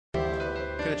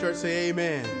Can the church say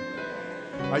amen?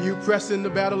 Are you pressing the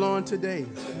battle on today?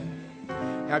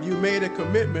 Have you made a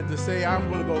commitment to say, I'm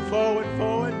going to go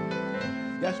forward?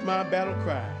 That's my battle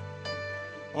cry.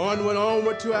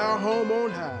 Onward to our home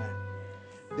on high.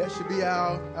 That should be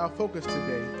our focus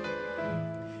today.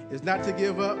 It's not to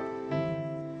give up,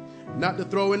 not to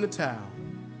throw in the towel,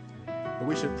 but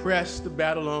we should press the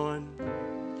battle on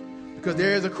because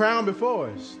there is a crown before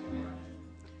us.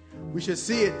 We should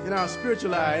see it in our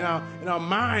spiritual eye, in our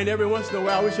mind every once in a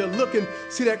while. We should look and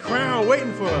see that crown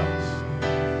waiting for us.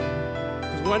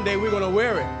 Because one day we're going to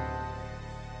wear it.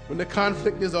 When the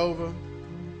conflict is over,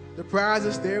 the prize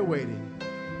is there waiting.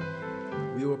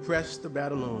 We will press the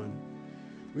battle on.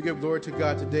 We give glory to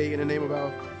God today in the name of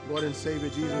our Lord and Savior,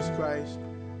 Jesus Christ.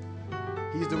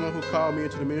 He's the one who called me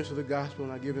into the ministry of the gospel,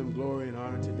 and I give him glory and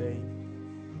honor today.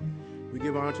 We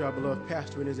give honor to our beloved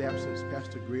pastor in his absence,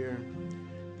 Pastor Greer.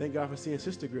 Thank God for seeing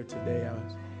Sister Greer today.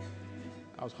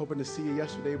 I was hoping to see you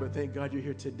yesterday, but thank God you're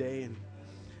here today. And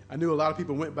I knew a lot of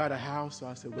people went by the house, so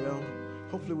I said, well,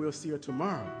 hopefully we'll see her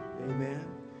tomorrow. Amen.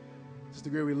 Sister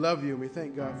Greer, we love you, and we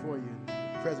thank God for you and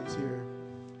your presence here.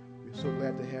 We're so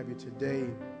glad to have you today.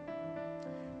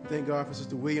 Thank God for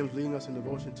Sister Williams leading us in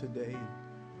devotion today,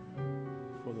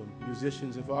 and for the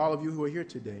musicians, and for all of you who are here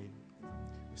today.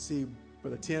 We see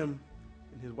Brother Tim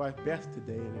and his wife Beth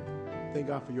today, and thank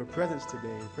God for your presence today,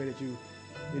 and pray that you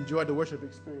enjoyed the worship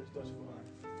experience thus far.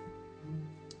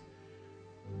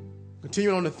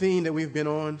 Continuing on the theme that we've been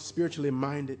on, spiritually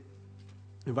minded,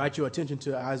 invite your attention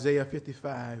to Isaiah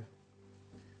 55.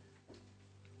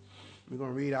 We're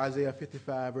going to read Isaiah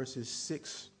 55, verses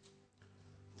 6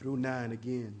 through 9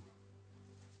 again.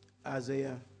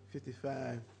 Isaiah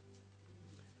 55,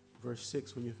 verse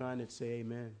 6. When you find it, say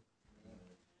amen.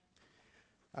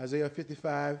 Isaiah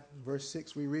 55, verse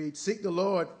 6, we read, seek the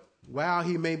Lord while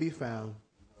he may be found.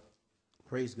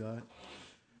 Praise God.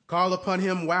 Call upon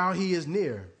him while he is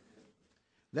near.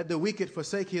 Let the wicked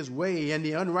forsake his way, and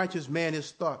the unrighteous man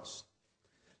his thoughts.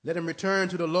 Let him return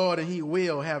to the Lord, and he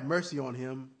will have mercy on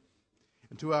him,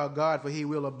 and to our God, for he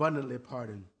will abundantly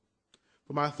pardon.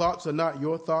 For my thoughts are not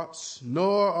your thoughts,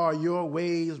 nor are your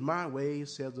ways my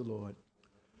ways, says the Lord.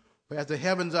 For as the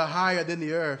heavens are higher than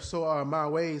the earth, so are my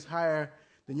ways higher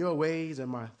than your ways,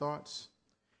 and my thoughts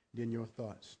than your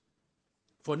thoughts.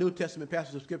 For a New Testament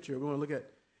passage of Scripture, we're going to look at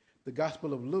the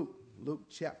Gospel of Luke, Luke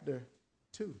chapter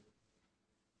 2.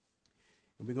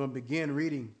 And we're going to begin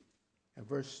reading at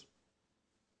verse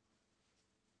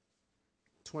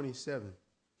 27.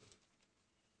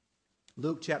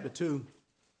 Luke chapter 2.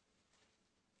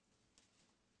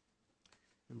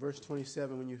 In verse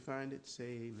 27, when you find it, say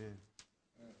amen.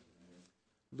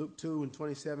 Luke 2 and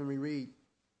 27, we read,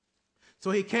 so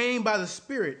he came by the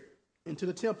Spirit into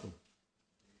the temple.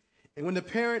 And when the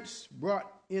parents brought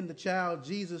in the child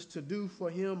Jesus to do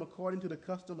for him according to the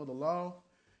custom of the law,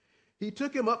 he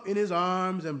took him up in his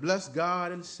arms and blessed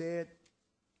God and said,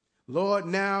 Lord,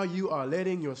 now you are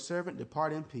letting your servant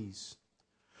depart in peace,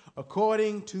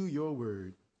 according to your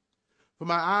word. For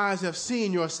my eyes have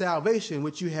seen your salvation,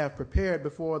 which you have prepared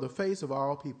before the face of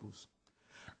all peoples,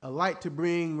 a light to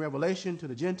bring revelation to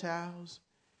the Gentiles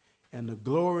and the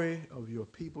glory of your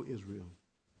people Israel.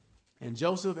 And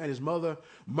Joseph and his mother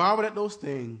marveled at those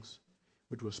things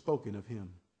which were spoken of him.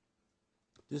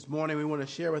 This morning we want to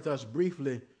share with us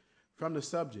briefly from the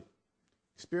subject,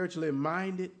 spiritually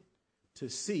minded to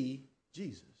see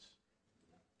Jesus.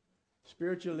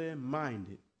 Spiritually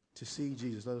minded to see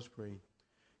Jesus. Let us pray.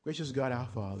 Gracious God, our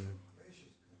Father,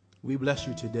 we bless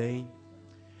you today.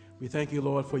 We thank you,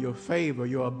 Lord, for your favor,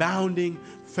 your abounding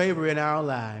favor in our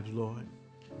lives, Lord.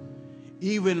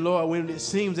 Even, Lord, when it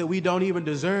seems that we don't even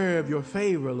deserve your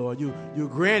favor, Lord, you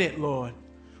grant it, Lord.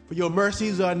 For your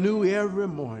mercies are new every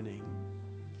morning.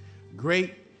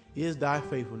 Great is thy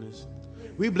faithfulness.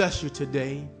 We bless you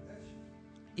today.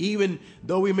 Even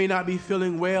though we may not be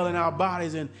feeling well in our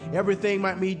bodies and everything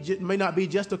may not be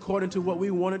just according to what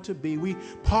we want it to be, we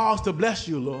pause to bless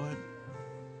you, Lord.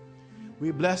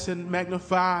 We bless and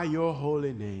magnify your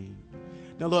holy name.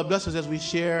 Now, Lord, bless us as we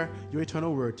share your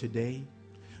eternal word today.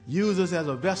 Use us as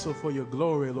a vessel for your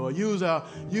glory, Lord.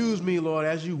 Use me, Lord,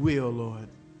 as you will, Lord.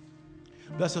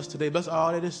 Bless us today. Bless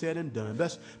all that is said and done.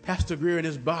 Bless Pastor Greer and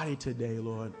his body today,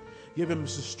 Lord. Give him the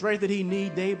strength that he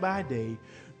needs day by day.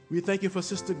 We thank you for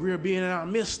Sister Greer being in our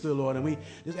midst, Lord, and we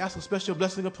just ask a special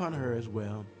blessing upon her as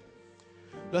well.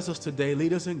 Bless us today.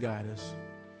 Lead us and guide us.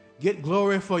 Get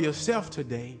glory for yourself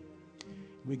today.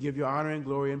 We give you honor and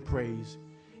glory and praise.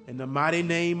 In the mighty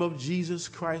name of Jesus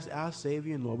Christ, our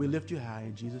Savior and Lord, we lift you high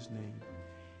in Jesus' name.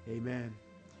 Amen.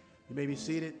 You may be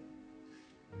seated.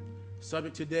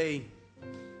 Subject today,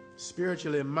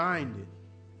 spiritually minded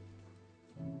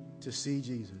to see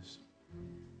Jesus.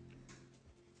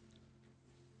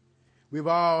 We've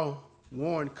all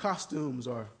worn costumes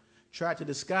or tried to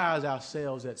disguise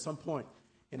ourselves at some point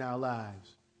in our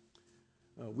lives.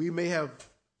 We may have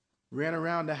ran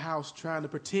around the house trying to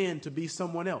pretend to be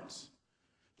someone else,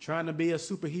 trying to be a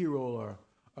superhero or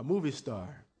a movie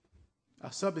star.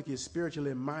 Our subject is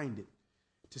spiritually minded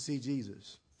to see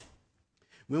Jesus.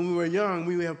 When we were young,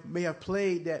 we may have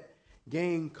played that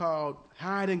game called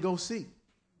hide and go seek,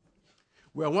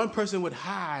 where one person would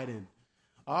hide and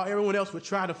everyone else would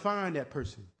try to find that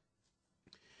person.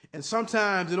 And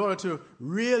sometimes in order to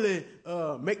really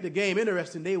make the game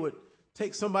interesting, they would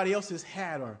take somebody else's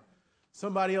hat or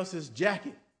somebody else's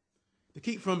jacket to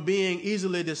keep from being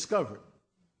easily discovered.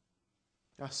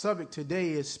 Our subject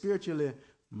today is spiritually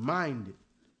minded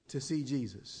to see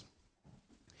Jesus.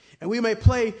 And we may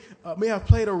have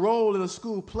played a role in a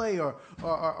school play,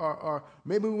 or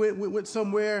maybe we went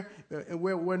somewhere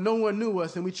where no one knew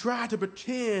us, and we tried to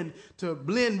pretend to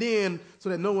blend in so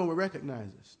that no one would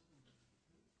recognize us.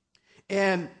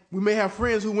 And we may have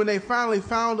friends who, when they finally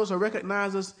found us or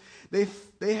recognized us,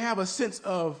 they have a sense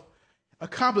of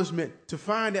accomplishment to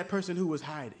find that person who was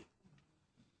hiding.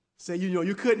 Say,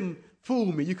 you couldn't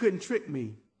fool me, you couldn't trick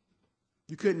me,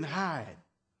 you couldn't hide.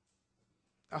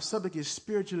 Our subject is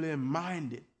spiritually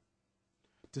minded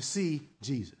to see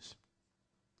Jesus.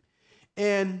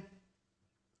 And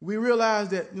we realize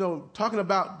that, talking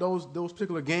about those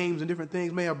particular games and different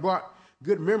things may have brought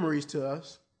good memories to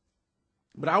us.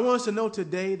 But I want us to know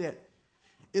today that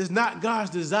it's not God's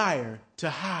desire to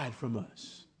hide from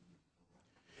us.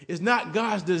 It's not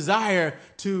God's desire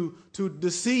to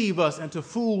deceive us and to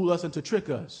fool us and to trick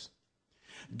us.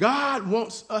 God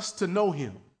wants us to know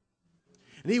him.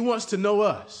 And he wants to know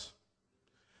us.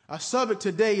 Our subject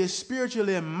today is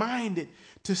spiritually minded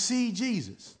to see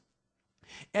Jesus.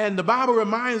 And the Bible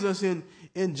reminds us in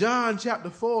John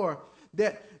chapter 4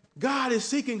 that God is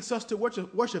seeking us to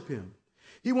worship him.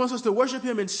 He wants us to worship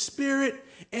him in spirit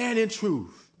and in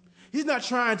truth. He's not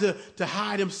trying to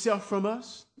hide himself from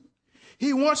us.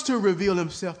 He wants to reveal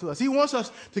himself to us. He wants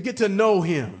us to get to know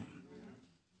him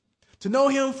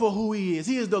for who he is.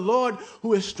 He is the Lord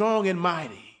who is strong and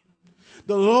mighty.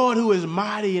 The Lord who is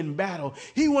mighty in battle.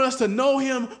 He wants us to know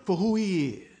him for who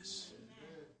he is.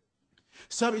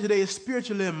 Subject today is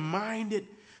spiritually minded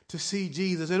to see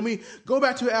Jesus. And we go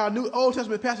back to our New Old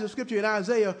Testament passage of scripture in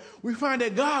Isaiah, we find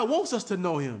that God wants us to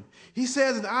know him. He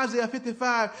says in Isaiah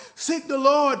 55, seek the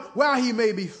Lord while he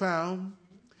may be found.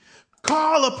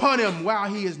 Call upon him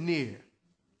while he is near.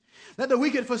 Let the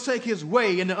wicked forsake his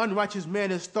way and the unrighteous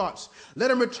man his thoughts. Let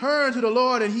him return to the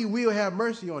Lord and he will have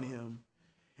mercy on him.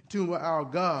 To our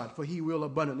God, for he will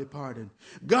abundantly pardon.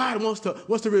 God wants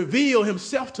to reveal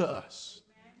himself to us.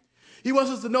 He wants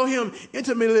us to know him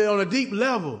intimately on a deep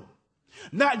level,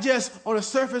 not just on a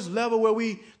surface level where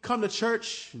we come to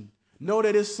church and know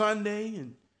that it's Sunday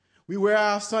and we wear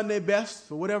our Sunday best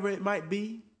or whatever it might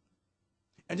be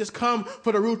and just come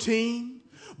for the routine.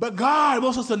 But God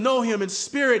wants us to know him in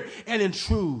spirit and in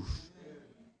truth.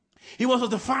 He wants us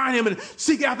to find him and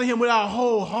seek after him with our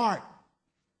whole heart,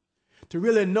 to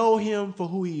really know him for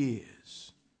who he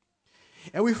is.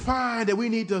 And we find that we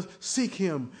need to seek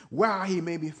him while he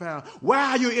may be found.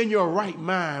 While you're in your right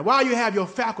mind, while you have your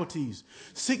faculties,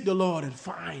 seek the Lord and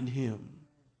find him.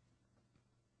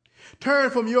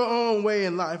 Turn from your own way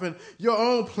in life and your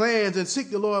own plans and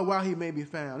seek the Lord while he may be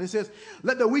found. It says,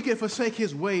 let the wicked forsake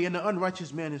his way and the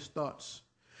unrighteous man his thoughts.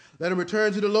 Let him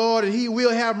return to the Lord and he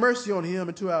will have mercy on him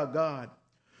and to our God,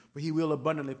 for he will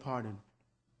abundantly pardon.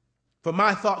 For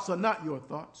my thoughts are not your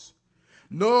thoughts,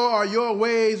 nor are your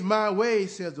ways my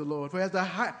ways, says the Lord. For as the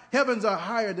heavens are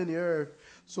higher than the earth,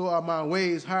 so are my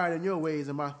ways higher than your ways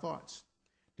and my thoughts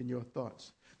than your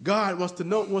thoughts. God wants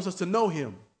us to know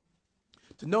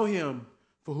him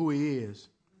for who he is.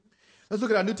 Let's look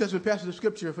at our New Testament passage of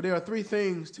scripture, for there are three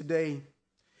things today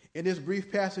in this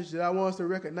brief passage that I want us to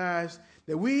recognize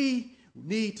that we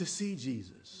need to see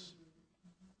Jesus.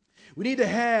 We need to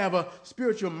have a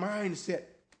spiritual mindset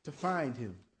to find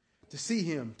him, to see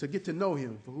him, to get to know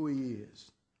him for who he is.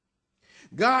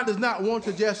 God does not want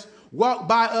to just walk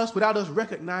by us without us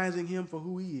recognizing him for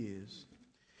who he is.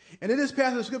 And in this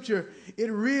passage of scripture,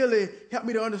 it really helped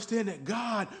me to understand that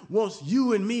God wants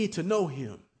you and me to know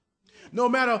him. No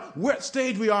matter what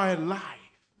stage we are in life,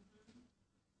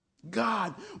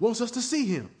 God wants us to see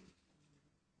him,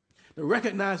 to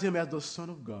recognize him as the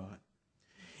Son of God.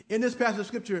 In this passage of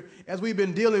scripture, as we've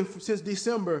been dealing since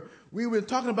December, we've been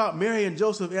talking about Mary and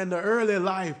Joseph and the early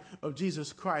life of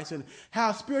Jesus Christ and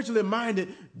how spiritually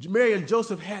minded Mary and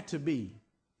Joseph had to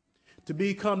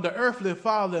become the earthly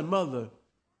father and mother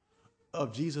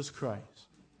of Jesus Christ.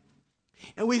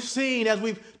 And we've seen, as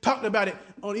we've talked about it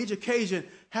on each occasion,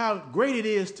 how great it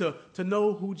is to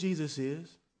know who Jesus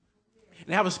is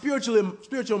and have a spiritual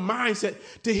mindset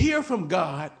to hear from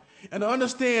God and to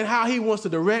understand how he wants to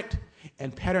direct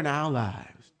and pattern our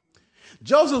lives.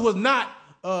 Joseph was not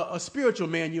a spiritual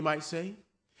man, you might say.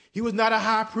 He was not a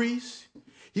high priest.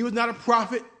 He was not a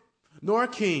prophet nor a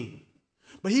king.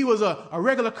 But he was a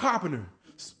regular carpenter,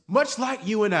 much like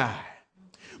you and I.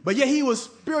 But yet he was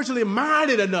spiritually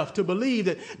minded enough to believe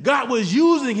that God was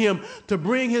using him to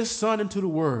bring his son into the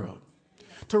world,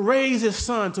 to raise his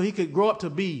son so he could grow up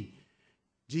to be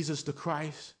Jesus the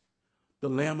Christ, the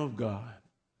Lamb of God,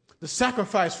 the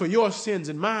sacrifice for your sins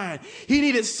and mine. He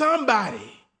needed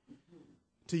somebody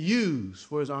to use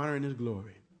for his honor and his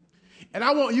glory. And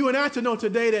I want you and I to know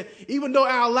today that even though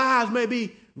our lives may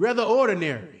be rather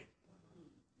ordinary,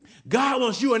 God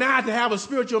wants you and I to have a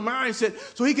spiritual mindset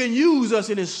so he can use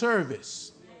us in his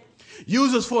service,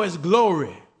 use us for his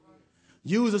glory,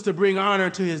 use us to bring honor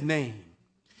to his name.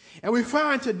 And we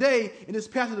find today in this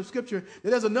passage of scripture that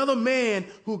there's another man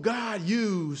who God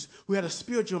used who had a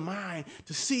spiritual mind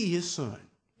to see his son.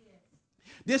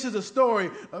 This is a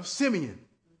story of Simeon,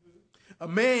 a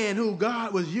man who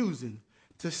God was using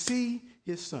to see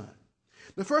his son.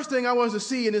 The first thing I want us to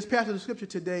see in this passage of scripture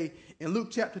today in Luke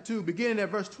chapter 2, beginning at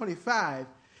verse 25,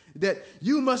 that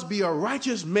you must be a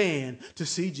righteous man to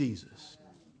see Jesus.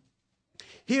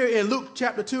 Here in Luke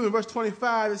chapter 2 and verse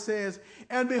 25, it says,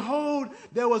 "And behold,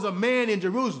 there was a man in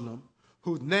Jerusalem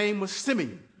whose name was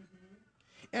Simeon.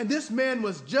 And this man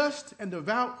was just and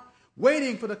devout,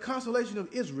 waiting for the consolation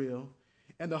of Israel,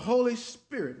 and the Holy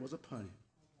Spirit was upon him."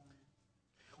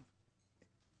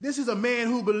 This is a man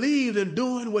who believed in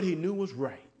doing what he knew was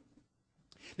right.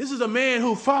 This is a man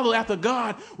who followed after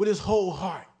God with his whole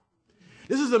heart.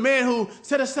 This is a man who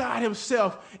set aside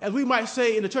himself, as we might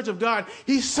say in the church of God,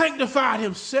 he sanctified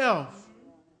himself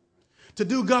to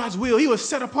do God's will. He was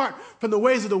set apart from the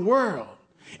ways of the world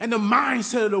and the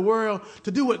mindset of the world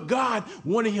to do what God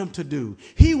wanted him to do.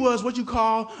 He was what you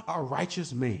call a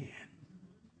righteous man.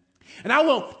 And I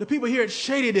want the people here at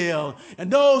Shadydale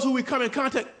and those who we come in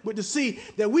contact with to see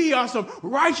that we are some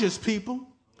righteous people,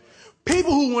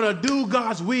 people who want to do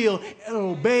God's will and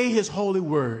obey his holy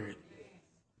word.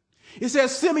 It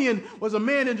says Simeon was a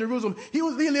man in Jerusalem. He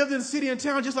lived in the city and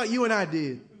town just like you and I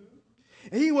did.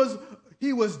 And he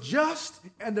was just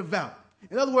and devout.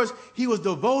 In other words, he was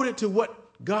devoted to what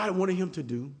God wanted him to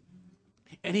do.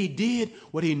 And he did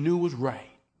what he knew was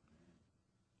right.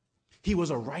 He was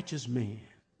a righteous man.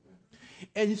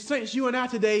 And saints, you and I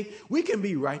today, we can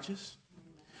be righteous.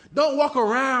 Don't walk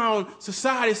around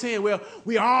society saying, well,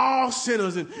 we are all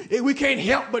sinners and we can't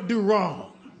help but do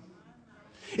wrong.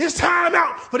 It's time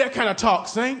out for that kind of talk,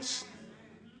 saints.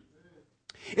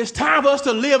 It's time for us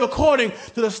to live according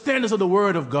to the standards of the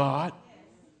word of God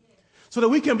so that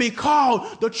we can be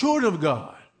called the children of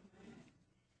God.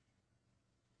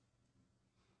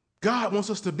 God wants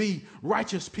us to be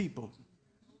righteous people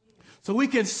so we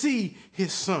can see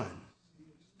his son,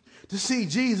 to see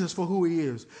Jesus for who he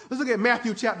is. Let's look at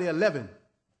Matthew chapter 11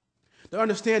 to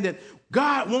understand that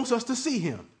God wants us to see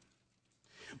him.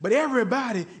 But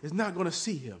everybody is not going to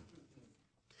see him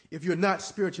if you're not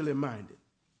spiritually minded.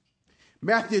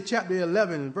 Matthew chapter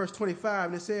 11 and verse 25,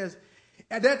 and it says,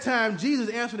 "At that time Jesus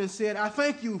answered and said, I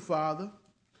thank you, Father,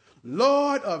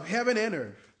 Lord of heaven and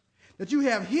earth, that you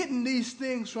have hidden these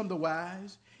things from the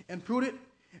wise and prudent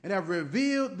and have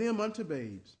revealed them unto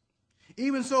babes.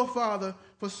 Even so, Father,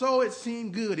 for so it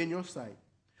seemed good in your sight.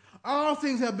 All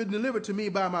things have been delivered to me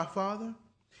by my Father,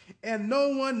 and no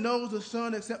one knows the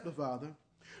Son except the Father,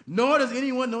 nor does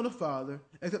anyone know the Father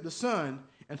except the Son,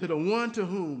 and to the one to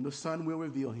whom the Son will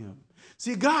reveal him."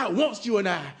 See, God wants you and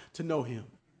I to know him.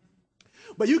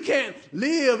 But you can't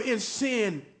live in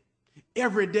sin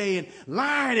every day and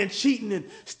lying and cheating and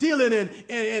stealing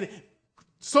and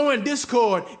sowing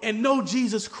discord and know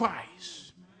Jesus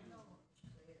Christ.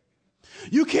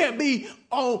 You can't be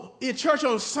in church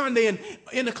on Sunday and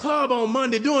in the club on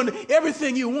Monday doing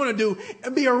everything you want to do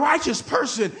and be a righteous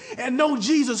person and know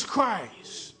Jesus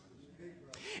Christ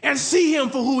and see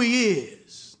him for who he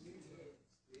is.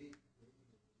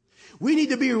 We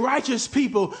need to be righteous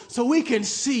people so we can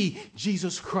see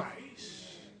Jesus Christ.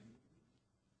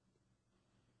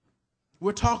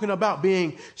 We're talking about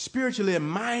being spiritually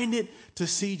minded to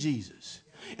see Jesus.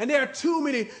 And there are too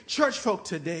many church folk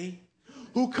today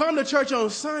who come to church on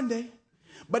Sunday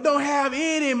but don't have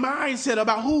any mindset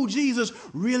about who Jesus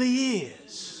really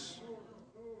is.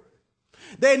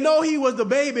 They know he was the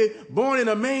baby born in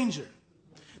a manger.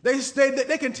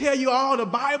 They can tell you all the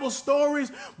Bible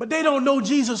stories, but they don't know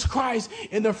Jesus Christ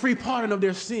and the free pardon of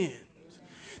their sins.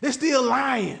 They're still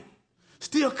lying,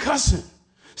 still cussing,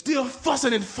 still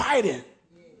fussing and fighting.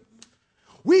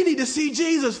 We need to see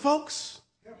Jesus, folks.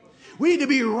 We need to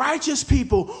be righteous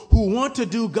people who want to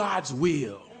do God's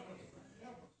will.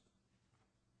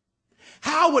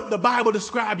 How would the Bible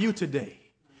describe you today?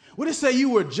 Would it say you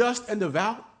were just and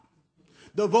devout,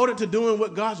 devoted to doing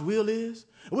what God's will is?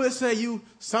 Would it say you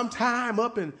sometime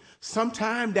up and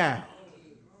sometime down,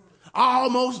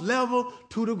 almost level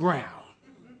to the ground,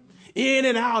 in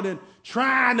and out and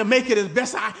trying to make it as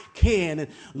best I can? And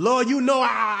Lord, you know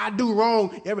I do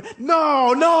wrong.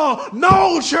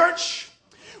 No, church.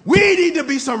 We need to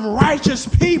be some righteous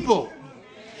people.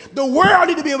 The world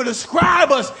need to be able to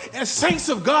describe us as saints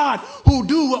of God who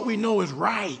do what we know is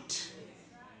right.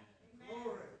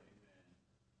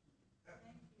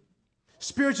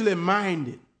 Spiritually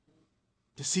minded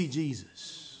to see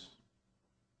Jesus.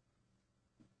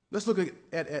 Let's look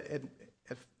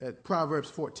at Proverbs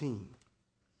 14.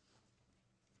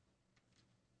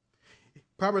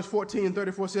 Proverbs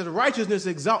 14:34 says, righteousness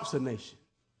exalts a nation,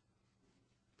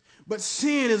 but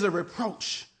sin is a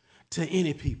reproach to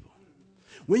any people.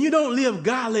 When you don't live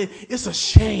godly, it's a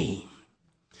shame,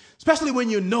 especially when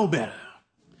you know better.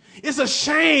 It's a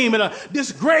shame and a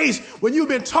disgrace when you've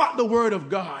been taught the word of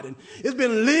God and it's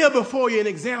been lived before you in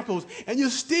examples and you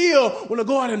still want to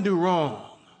go out and do wrong.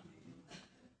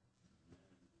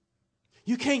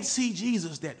 You can't see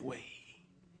Jesus that way.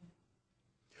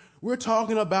 We're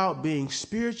talking about being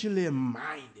spiritually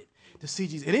minded to see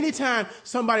Jesus. And anytime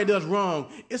somebody does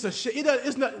wrong, it's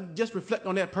not just reflect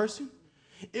on that person.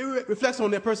 It reflects on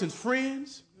that person's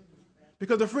friends.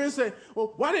 Because the friends say,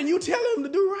 well, why didn't you tell him to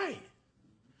do right?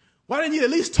 Why didn't you at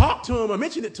least talk to him or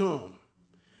mention it to him?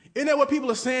 Isn't that what people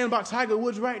are saying about Tiger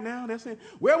Woods right now? They're saying,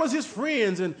 where was his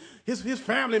friends and his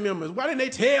family members? Why didn't they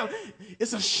tell?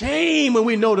 It's a shame when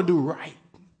we know to do right.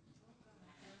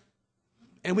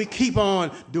 And we keep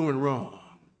on doing wrong.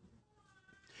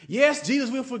 Yes,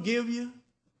 Jesus will forgive you.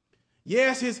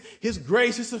 Yes, his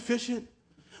grace is sufficient.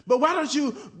 But why don't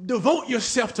you devote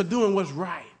yourself to doing what's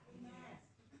right?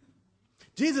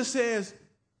 Jesus says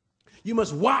you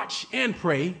must watch and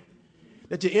pray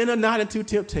that you enter not into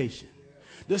temptation.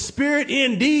 The spirit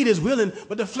indeed is willing,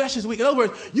 but the flesh is weak. In other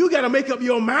words, you got to make up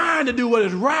your mind to do what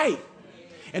is right.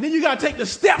 And then you got to take the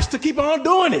steps to keep on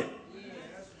doing it.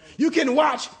 You can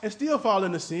watch and still fall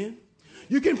into sin.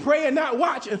 You can pray and not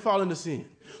watch and fall into sin.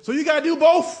 So you got to do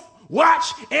both,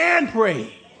 watch and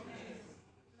pray.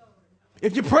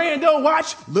 If you pray and don't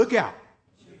watch, look out.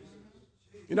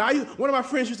 You know, one of my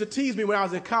friends used to tease me when I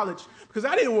was in college because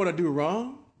I didn't want to do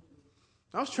wrong.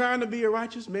 I was trying to be a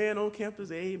righteous man on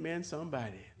campus. Amen,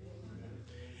 somebody.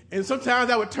 And sometimes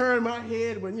I would turn my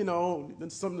head when, in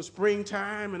the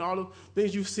springtime and all the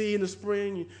things you see in the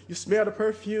spring. You smell the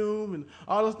perfume and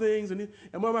all those things. And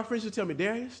one of my friends would tell me,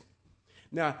 Darius,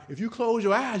 now, if you close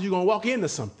your eyes, you're going to walk into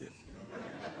something.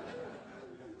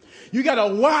 You got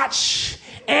to watch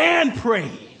and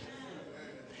pray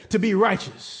to be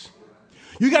righteous.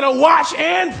 You got to watch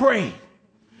and pray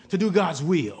to do God's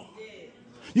will.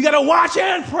 You got to watch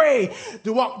and pray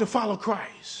to follow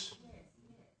Christ.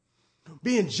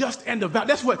 Being just and devout.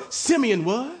 That's what Simeon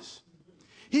was.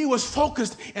 He was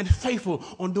focused and faithful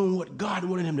on doing what God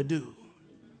wanted him to do.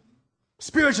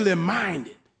 Spiritually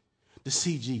minded to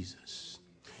see Jesus.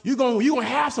 You're going to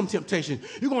have some temptation.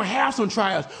 You're going to have some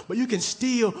trials, but you can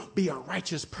still be a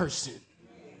righteous person.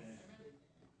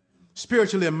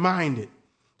 Spiritually minded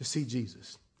to see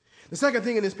Jesus. The second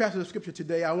thing in this passage of scripture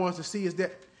today I want us to see is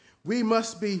that we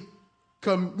must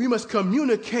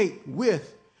communicate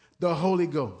with the Holy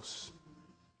Ghost.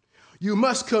 You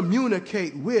must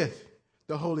communicate with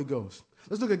the Holy Ghost.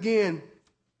 Let's look again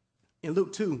in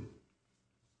Luke 2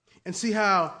 and see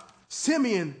how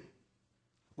Simeon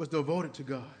was devoted to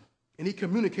God and he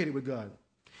communicated with God.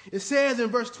 It says in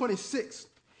verse 26,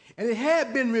 and it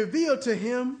had been revealed to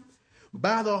him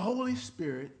by the Holy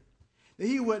Spirit that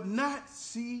he would not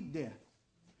see death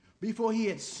before he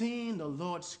had seen the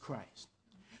Lord's Christ.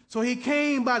 So he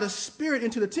came by the Spirit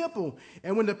into the temple,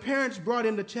 and when the parents brought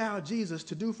in the child Jesus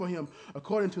to do for him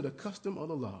according to the custom of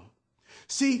the law.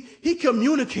 See, he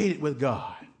communicated with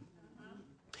God.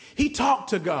 He talked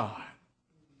to God.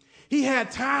 He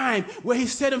had time where he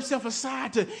set himself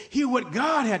aside to hear what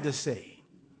God had to say.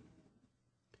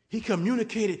 He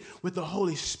communicated with the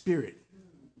Holy Spirit.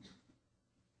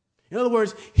 In other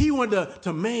words, he wanted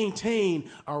to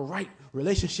maintain a right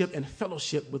relationship and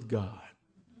fellowship with God.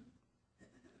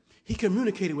 He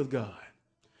communicated with God.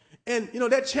 And,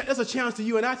 that's a challenge to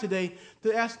you and I today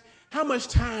to ask, how much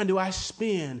time do I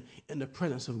spend in the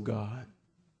presence of God?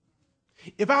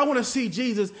 If I want to see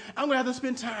Jesus, I'm going to have to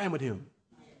spend time with him.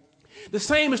 The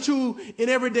same is true in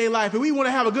everyday life. If we want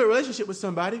to have a good relationship with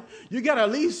somebody, you got to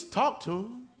at least talk to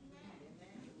them.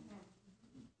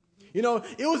 You know,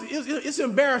 it's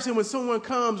embarrassing when someone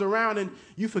comes around and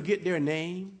you forget their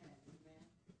name.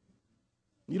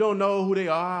 You don't know who they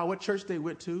are, what church they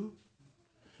went to,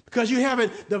 because you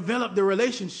haven't developed the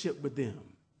relationship with them.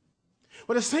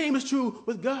 But the same is true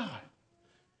with God.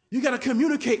 You got to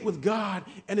communicate with God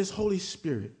and His Holy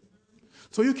Spirit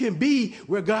so you can be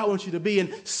where God wants you to be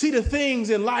and see the things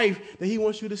in life that He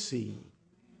wants you to see.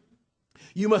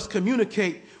 You must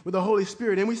communicate with the Holy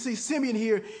Spirit. And we see Simeon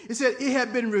here, it said it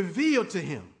had been revealed to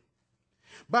him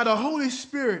by the Holy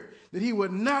Spirit that he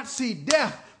would not see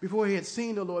death before he had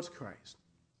seen the Lord's Christ.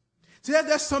 See,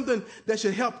 that's something that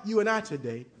should help you and I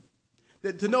today,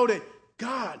 to know that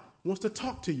God wants to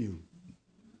talk to you.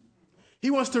 He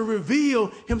wants to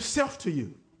reveal Himself to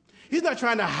you. He's not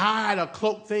trying to hide or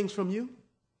cloak things from you.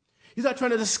 He's not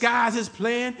trying to disguise His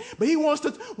plan, but He wants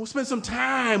to spend some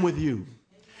time with you.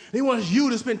 He wants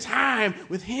you to spend time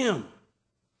with Him.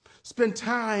 Spend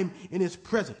time in His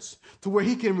presence to where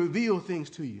He can reveal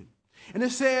things to you. And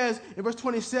it says in verse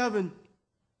 27,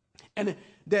 and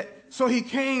that so He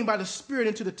came by the Spirit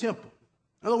into the temple.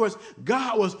 In other words,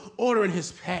 God was ordering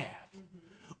His path,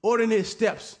 ordering His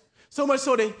steps, so much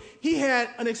so that He had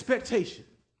an expectation.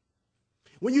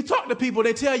 When you talk to people,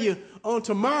 they tell you, on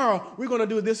tomorrow, we're going to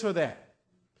do this or that.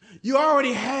 You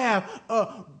already have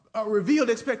a revealed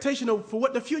expectation for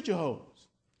what the future holds.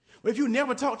 But if you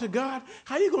never talk to God,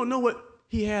 how are you going to know what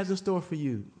He has in store for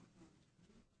you?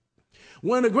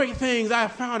 One of the great things I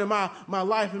have found in my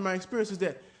life and my experience is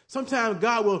that sometimes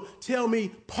God will tell me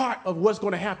part of what's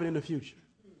going to happen in the future.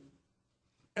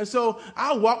 And so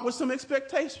I walk with some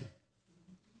expectation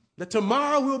that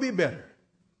tomorrow will be better.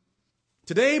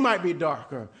 Today might be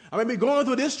darker. I may be going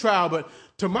through this trial, but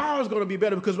tomorrow's going to be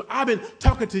better because I've been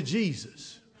talking to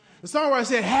Jesus. The songwriter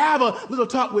said, have a little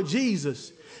talk with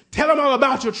Jesus. Tell Him all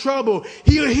about your trouble.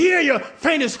 He'll hear your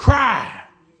faintest cry,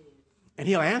 and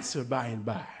He'll answer by and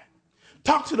by.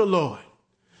 Talk to the Lord.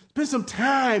 Spend some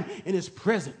time in His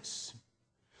presence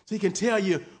so He can tell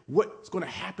you what's going to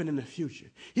happen in the future.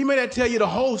 He may not tell you the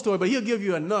whole story, but He'll give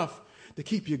you enough to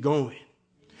keep you going,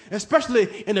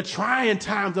 especially in the trying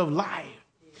times of life.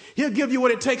 He'll give you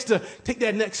what it takes to take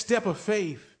that next step of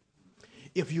faith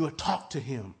if you will talk to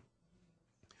Him.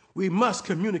 We must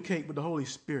communicate with the Holy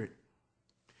Spirit.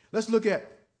 Let's look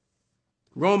at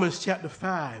Romans chapter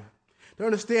 5 to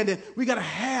understand that we got to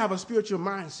have a spiritual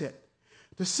mindset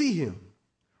to see Him.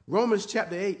 Romans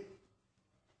chapter 8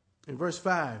 and verse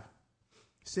 5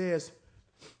 says,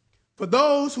 for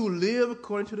those who live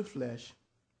according to the flesh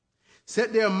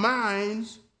set their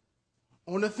minds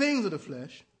on the things of the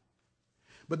flesh,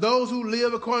 but those who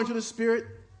live according to the Spirit,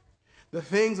 the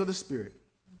things of the Spirit.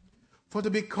 For to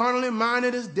be carnally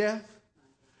minded is death,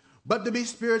 but to be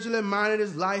spiritually minded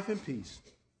is life and peace.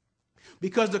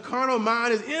 Because the carnal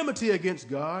mind is enmity against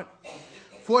God,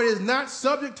 for it is not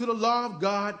subject to the law of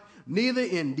God, neither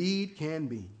indeed can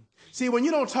be. See, when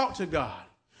you don't talk to God,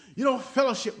 you don't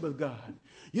fellowship with God,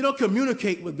 you don't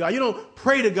communicate with God, you don't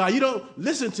pray to God, you don't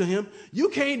listen to Him, you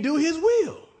can't do His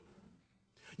will.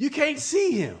 You can't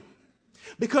see Him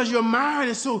because your mind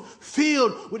is so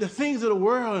filled with the things of the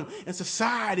world and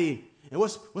society and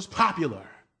what's popular.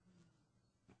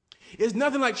 It's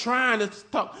nothing like trying to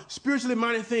talk spiritually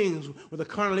minded things with a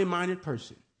carnally minded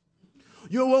person.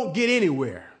 You won't get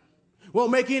anywhere.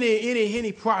 Won't make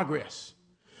any progress.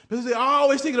 Because they're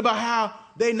always thinking about how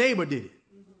their neighbor did it.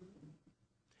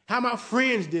 How my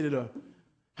friends did it, or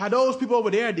how those people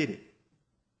over there did it.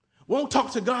 Won't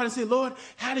talk to God and say, Lord,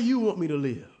 how do you want me to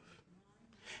live?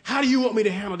 How do you want me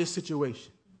to handle this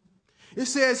situation? It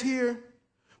says here,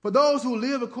 for those who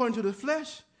live according to the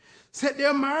flesh, set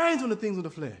their minds on the things of the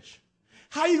flesh.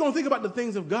 How are you going to think about the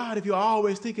things of God if you're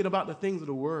always thinking about the things of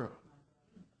the world?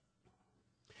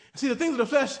 See, the things of the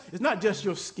flesh is not just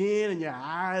your skin and your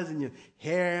eyes and your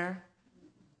hair,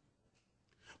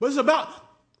 but it's about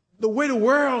the way the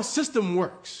world system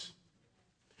works.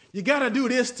 You got to do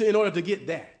this in order to get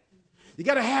that. You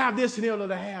got to have this in order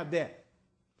to have that.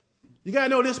 You got to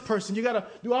know this person. You got to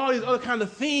do all these other kind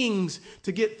of things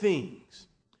to get things.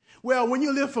 Well, when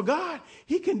you live for God,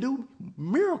 He can do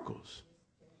miracles.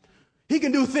 He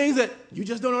can do things that you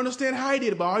just don't understand how He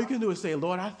did, but all you can do is say,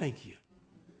 Lord, I thank you.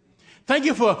 Thank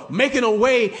you for making a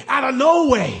way out of no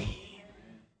way.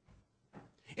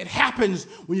 It happens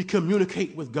when you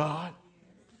communicate with God.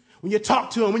 When you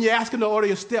talk to Him, when you ask Him to order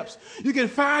your steps, you can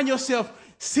find yourself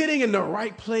sitting in the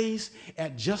right place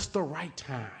at just the right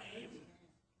time.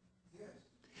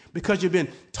 Because you've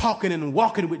been talking and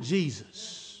walking with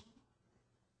Jesus.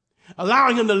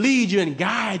 Allowing Him to lead you and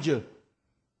guide you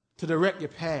to direct your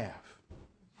path.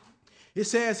 It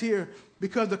says here,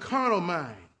 because the carnal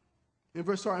mind, in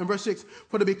verse 6,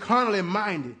 for to be carnally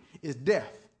minded is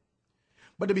death,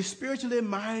 but to be spiritually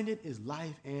minded is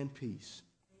life and peace.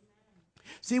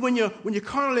 See, when you're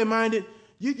carnally minded,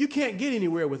 you can't get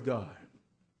anywhere with God.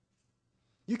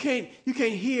 You can't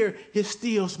hear his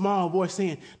still small voice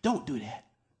saying, don't do that.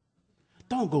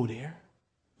 Don't go there.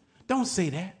 Don't say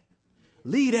that.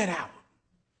 Leave that out.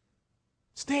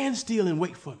 Stand still and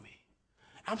wait for me.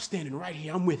 I'm standing right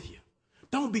here. I'm with you.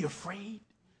 Don't be afraid.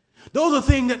 Those are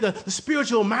things that the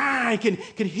spiritual mind can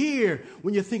hear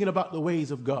when you're thinking about the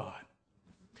ways of God.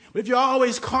 But if you're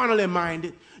always carnally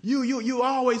minded, you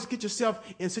always get yourself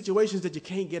in situations that you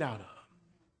can't get out of.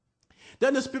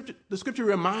 Doesn't the scripture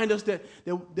remind us that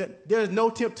there is no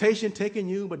temptation taking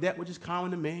you but that which is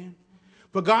common to man?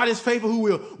 For God is faithful, who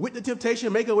will, with the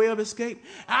temptation, make a way of escape.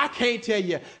 I can't tell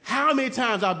you how many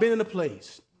times I've been in a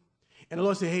place and the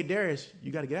Lord said, hey, Darius,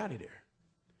 you got to get out of there.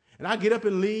 And I get up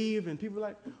and leave, and people are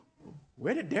like,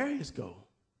 where did Darius go?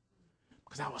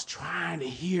 Because I was trying to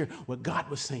hear what God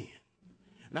was saying.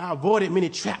 And I avoided many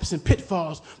traps and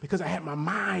pitfalls because I had my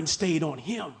mind stayed on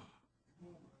him.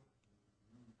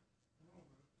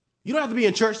 You don't have to be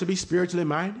in church to be spiritually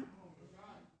minded.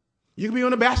 You can be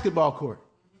on a basketball court.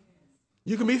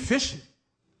 You can be fishing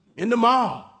in the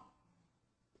mall.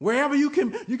 Wherever you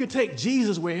can take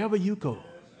Jesus wherever you go.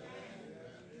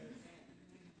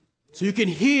 So you can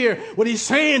hear what he's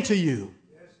saying to you.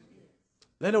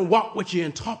 Let him walk with you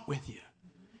and talk with you.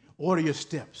 Order your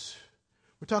steps.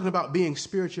 We're talking about being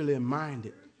spiritually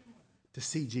minded to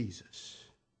see Jesus.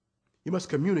 You must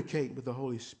communicate with the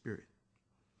Holy Spirit.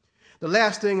 The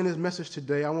last thing in this message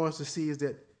today I want us to see is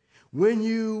that when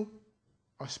you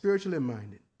are spiritually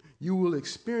minded, you will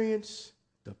experience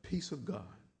the peace of God.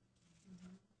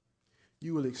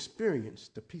 You will experience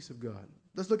the peace of God.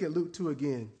 Let's look at Luke 2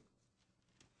 again.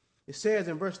 It says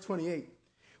in verse 28,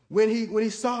 when he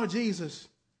saw Jesus,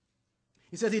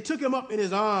 he says he took him up in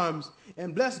his arms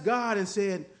and blessed God and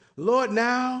said, Lord,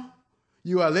 now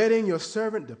you are letting your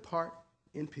servant depart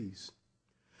in peace,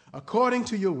 according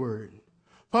to your word.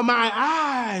 For my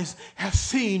eyes have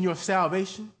seen your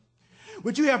salvation,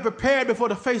 which you have prepared before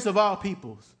the face of all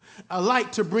peoples, a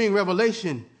light to bring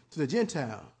revelation to the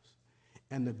Gentiles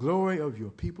and the glory of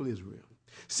your people Israel.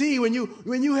 See, when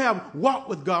you have walked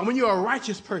with God, when you're a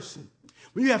righteous person,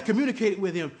 when you have communicated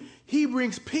with him, he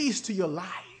brings peace to your life,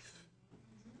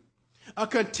 a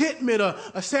contentment,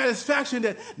 a satisfaction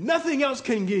that nothing else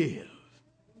can give.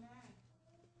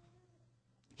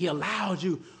 He allows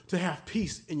you to have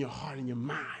peace in your heart and your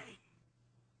mind.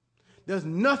 There's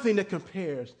nothing that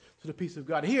compares to the peace of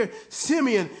God. Here,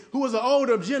 Simeon, who was an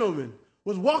older gentleman,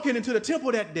 was walking into the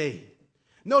temple that day.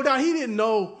 No doubt he didn't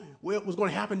know what was going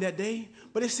to happen that day,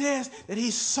 but it says that he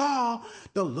saw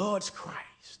the Lord's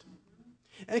Christ.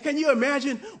 And can you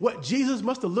imagine what Jesus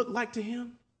must have looked like to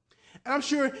him? And I'm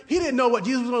sure he didn't know what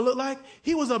Jesus was going to look like.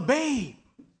 He was a babe.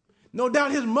 No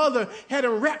doubt his mother had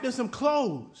him wrapped in some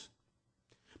clothes,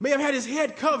 may have had his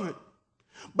head covered,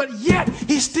 but yet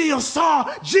he still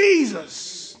saw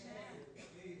Jesus.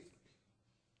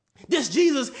 This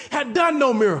Jesus had done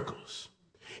no miracles.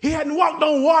 He hadn't walked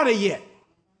on water yet.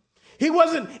 He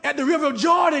wasn't at the river of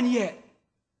Jordan yet.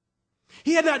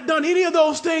 He had not done any of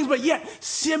those things, but yet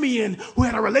Simeon, who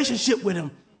had a relationship with him,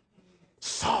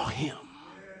 saw him.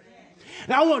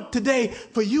 And I want today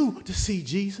for you to see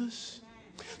Jesus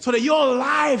so that your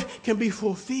life can be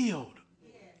fulfilled.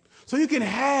 So you can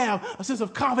have a sense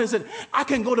of confidence that I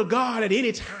can go to God at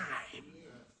any time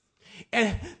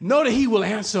and know that he will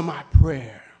answer my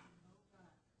prayer.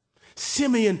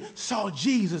 Simeon saw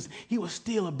Jesus. He was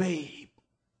still a babe,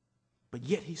 but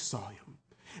yet he saw him.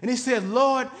 And he said,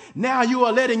 Lord, now you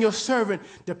are letting your servant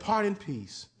depart in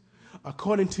peace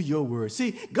according to your word.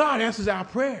 See, God answers our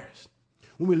prayers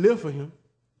when we live for him.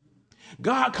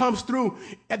 God comes through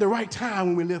at the right time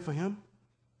when we live for him.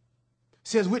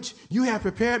 Says, which you have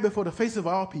prepared before the face of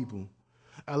all people,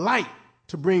 a light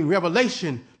to bring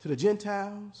revelation to the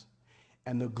Gentiles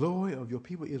and the glory of your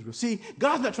people Israel. See,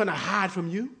 God's not trying to hide from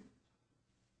you.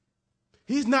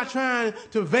 He's not trying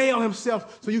to veil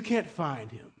himself so you can't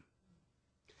find him.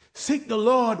 Seek the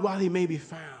Lord while he may be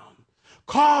found.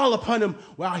 Call upon him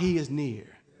while he is near.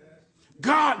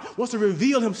 God wants to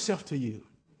reveal himself to you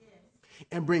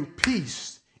and bring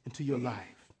peace into your life.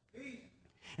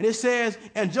 And it says,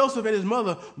 and Joseph and his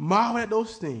mother marveled at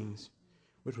those things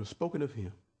which were spoken of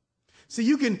him.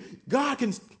 See, God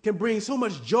can bring so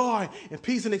much joy and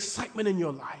peace and excitement in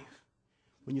your life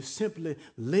when you simply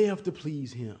live to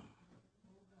please him.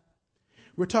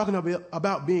 We're talking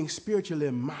about being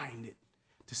spiritually minded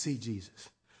to see Jesus.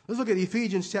 Let's look at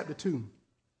Ephesians chapter 2.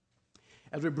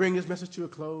 as we bring this message to a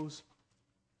close.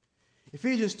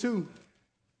 Ephesians 2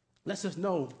 lets us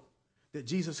know that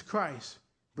Jesus Christ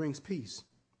brings peace.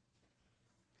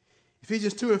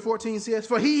 Ephesians 2:14 says,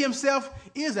 "For he himself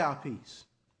is our peace,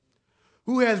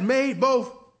 who has made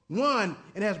both one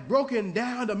and has broken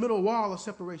down the middle wall of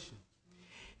separation,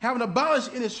 having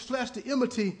abolished in his flesh the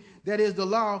enmity, that is the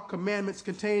law, commandments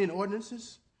contained in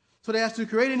ordinances, so that as to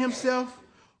create in himself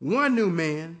one new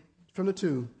man from the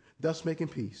two, thus making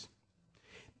peace,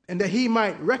 and that he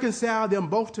might reconcile them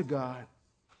both to God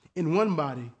in one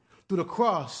body through the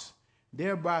cross,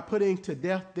 thereby putting to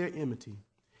death their enmity.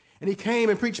 And he came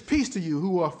and preached peace to you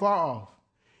who are far off,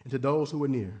 and to those who are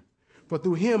near. For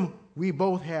through him we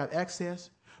both have access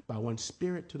by one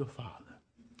Spirit to the Father."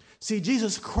 See,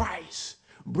 Jesus Christ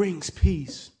brings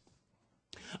peace.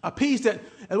 A peace that,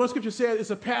 as one scripture says, it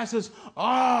surpasses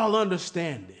all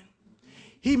understanding.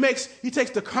 He takes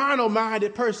the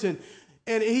carnal-minded person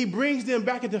and he brings them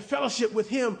back into fellowship with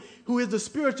him who is the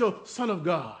spiritual Son of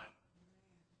God,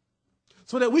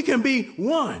 so that we can be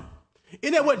one.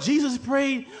 Isn't that what Jesus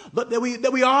prayed? That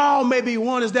we all may be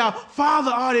one, as thou, Father,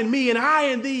 art in me and I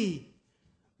in thee,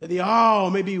 that they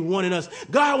all may be one in us.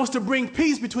 God wants to bring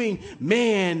peace between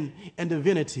man and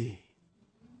divinity.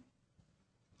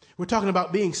 We're talking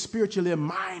about being spiritually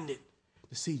minded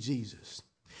to see Jesus.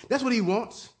 That's what he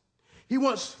wants. He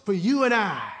wants for you and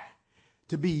I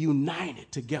to be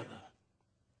united together.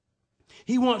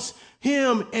 He wants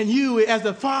him and you as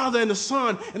the Father and the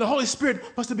Son and the Holy Spirit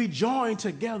for us to be joined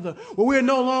together, where we're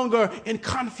no longer in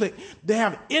conflict, to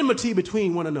have enmity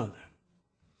between one another.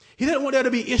 He doesn't want there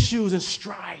to be issues and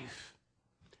strife,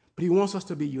 but he wants us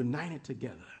to be united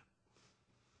together,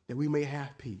 that we may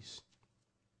have peace.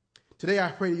 Today,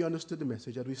 I pray that you understood the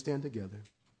message as we stand together,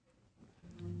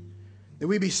 that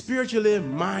we be spiritually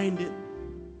minded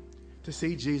to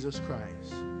see Jesus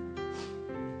Christ.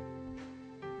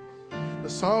 The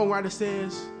songwriter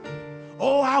says,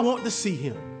 "Oh, I want to see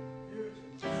him.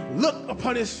 Look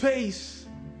upon his face,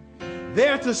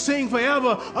 there to sing forever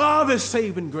of his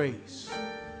saving grace.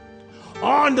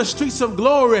 On the streets of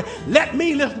glory, let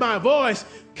me lift my voice,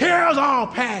 cares all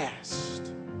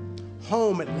past,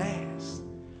 home at last,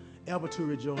 ever to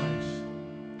rejoice."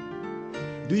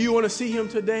 Do you want to see him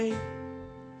today?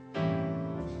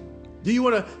 Do you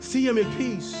want to see him in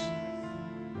peace?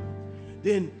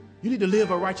 Then you need to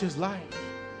live a righteous life.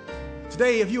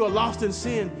 Today, if you are lost in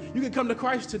sin, you can come to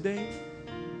Christ today.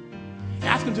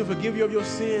 Ask him to forgive you of your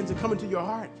sins and come into your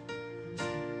heart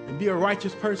and be a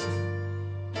righteous person.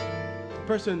 A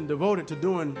person devoted to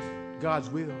doing God's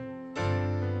will.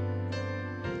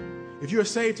 If you're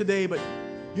saved today, but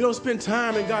you don't spend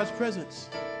time in God's presence,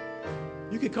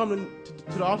 you can come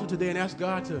to the altar today and ask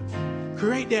God to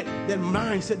create that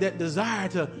mindset, that desire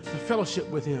to fellowship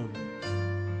with him,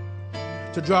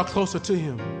 to draw closer to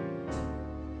him.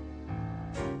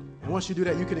 And once you do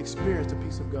that, you can experience the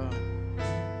peace of God.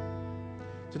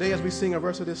 Today, as we sing a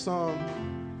verse of this song,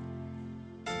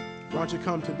 why don't you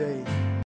come today